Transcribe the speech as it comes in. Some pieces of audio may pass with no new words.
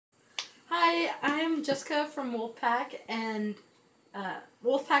Hi, I'm Jessica from Wolfpack and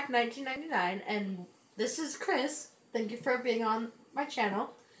Wolfpack 1999, and this is Chris. Thank you for being on my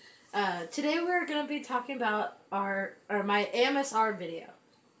channel. Today we're going to be talking about my AMSR video.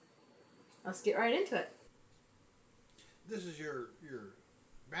 Let's get right into it. This is your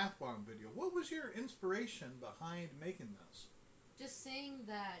bath bomb video. What was your inspiration behind making this? Just seeing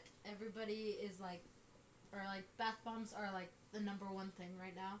that everybody is bath bombs are the number one thing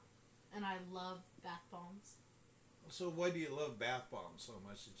right now, and I love bath bombs. So why do you love bath bombs so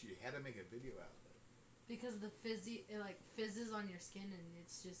much that you had to make a video out of it? Because it fizzes on your skin and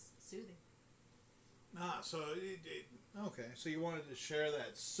it's just soothing. Okay, so you wanted to share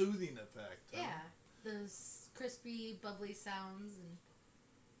that soothing effect. Huh? Yeah, those crispy, bubbly sounds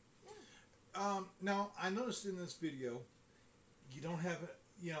and. Now I noticed in this video, you don't have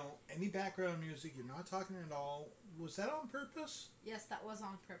any background music. You're not talking at all. Was that on purpose? Yes, that was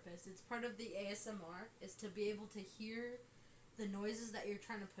on purpose. It's part of the ASMR, is to be able to hear the noises that you're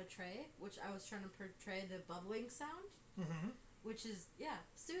trying to portray, which I was trying to portray the bubbling sound, which is,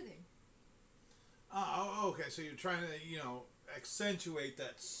 soothing. Okay, so you're trying to, accentuate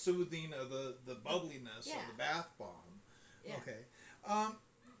that soothing of the bubbliness of the bath bomb. Yeah. Okay.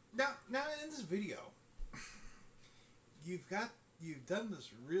 Now in this video, you've done this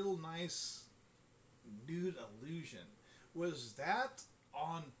real nice nude illusion. Was that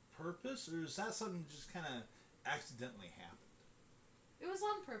on purpose, or is that something that just kind of accidentally happened? It was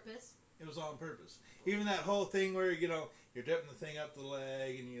on purpose. It was on purpose. Even that whole thing where, you're dipping the thing up the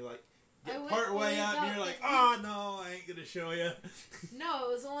leg and you get part way up and you're like, oh no, I ain't going to show you. No,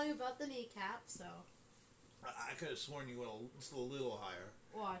 it was only about the kneecap, so. I could have sworn you went just a little higher.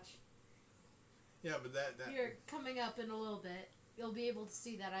 Watch. Yeah, but that... You're coming up in a little bit. You'll be able to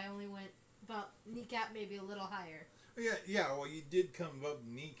see that I only went about kneecap, maybe a little higher. Yeah, well, you did come above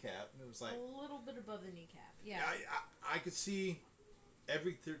the kneecap. It was like... A little bit above the kneecap, yeah. I could see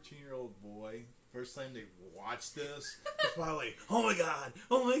every 13-year-old boy, first time they watch this, it's probably like, oh my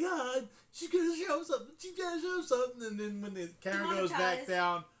god, she's going to show something, and then when the camera goes back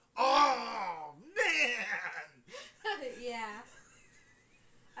down, oh, man! Yeah.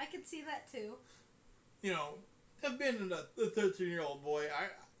 I could see that too. I've been a 13-year-old boy.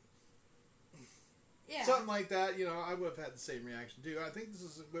 Yeah. Something like that, I would have had the same reaction too. I think this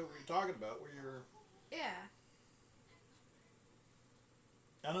is what we were talking about, where you're... Yeah.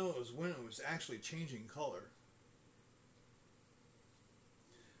 I know it was when it was actually changing color.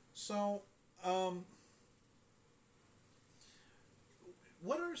 So,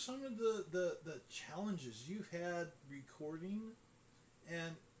 what are some of the challenges you've had recording,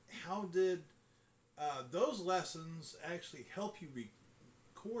 and how did those lessons actually help you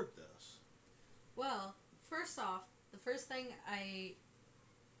record this? Well, first off, the first thing I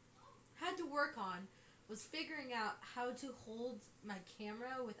had to work on was figuring out how to hold my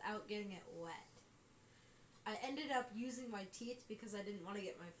camera without getting it wet. I ended up using my teeth because I didn't want to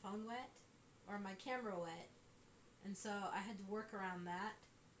get my phone wet or my camera wet, and so I had to work around that.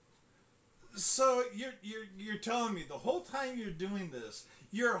 So you're telling me the whole time you're doing this,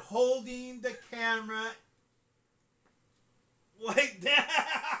 you're holding the camera like that?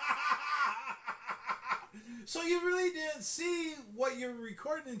 So you really didn't see what you were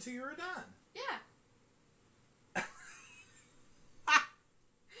recording until you were done? Yeah.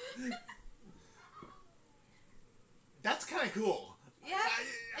 That's kind of cool. Yeah,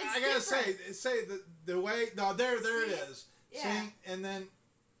 I gotta say the way. No, there it is. Yeah. See, and then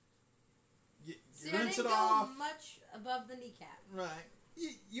you rinse it off. Go much above the kneecap. Right.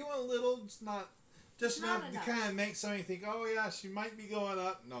 You want a little, just not enough to kind of make somebody think, oh yeah, she might be going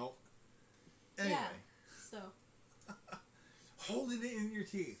up. No. Anyway. Yeah. So. Holding it in your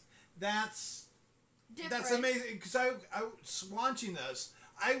teeth. That's different. That's amazing. Because I was watching this,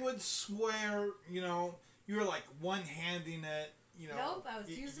 I would swear, you were like one-handing it. Nope, I was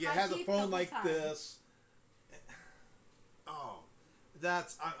using you my had teeth the phone the whole like time. this. Oh,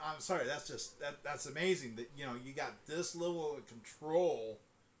 I'm sorry. That's amazing that you got this level of control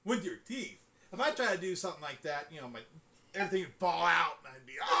with your teeth. If I try to do something like that, everything would fall out, and I'd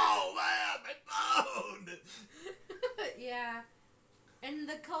be, oh man, my phone. Yeah. And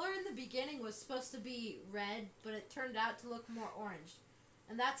the color in the beginning was supposed to be red, but it turned out to look more orange.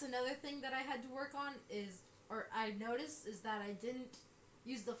 And that's another thing that I had to work on I noticed is that I didn't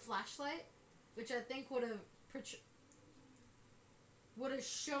use the flashlight, which I think would have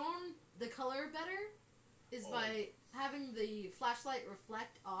shown the color better, by having the flashlight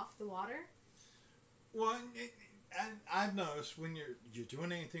reflect off the water. Well, and I've noticed when you're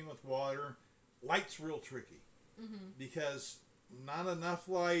doing anything with water, light's real tricky. Mm-hmm. Because not enough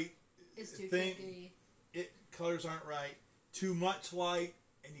light It's too thing. tricky. Colors aren't right. Too much light,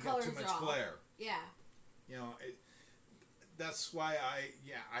 and you Colors got too much off. glare. Yeah. You know, that's why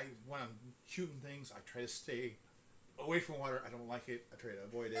when I'm shooting things, I try to stay away from water. I don't like it. I try to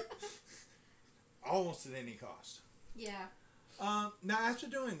avoid it, almost at any cost. Yeah. Now, after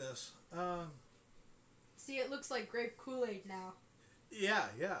doing this, see, it looks like grape Kool-Aid now. Yeah.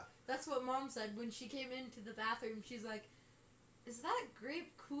 That's what Mom said when she came into the bathroom. She's like, "Is that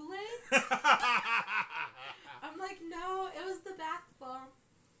grape Kool-Aid?" I'm like, "No, it was the bath bomb."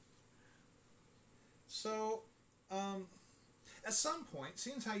 So, at some point,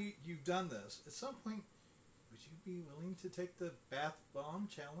 seeing how you've done this, at some point, would you be willing to take the bath bomb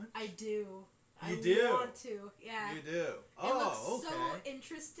challenge? I do. You I do? want to. Yeah. You do? It looks okay. so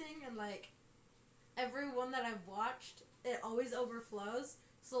interesting, and like every one that I've watched, it always overflows.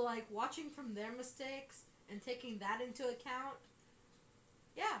 So like watching from their mistakes and taking that into account,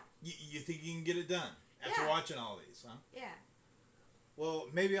 yeah. You think you can get it done after Yeah. watching all these, huh? Yeah. Well,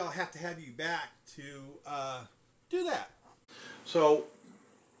 maybe I'll have to have you back to do that. So,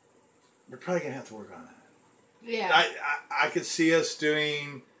 we're probably going to have to work on that. Yeah. I could see us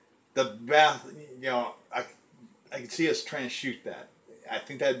doing the bath, you know, I could see us trying to shoot that. I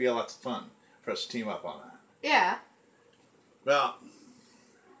think that'd be a lot of fun for us to team up on that. Yeah. Well,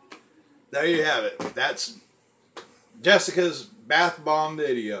 there you have it. That's Jessica's bath bomb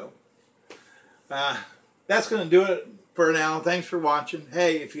video. That's going to do it for now. Thanks for watching.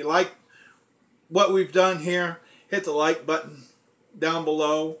 Hey, if you like what we've done here, hit the like button down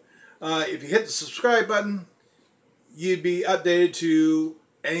below. If you hit the subscribe button, you'd be updated to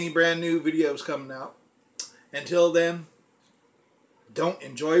any brand new videos coming out. Until then, don't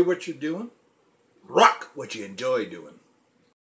enjoy what you're doing. Rock what you enjoy doing.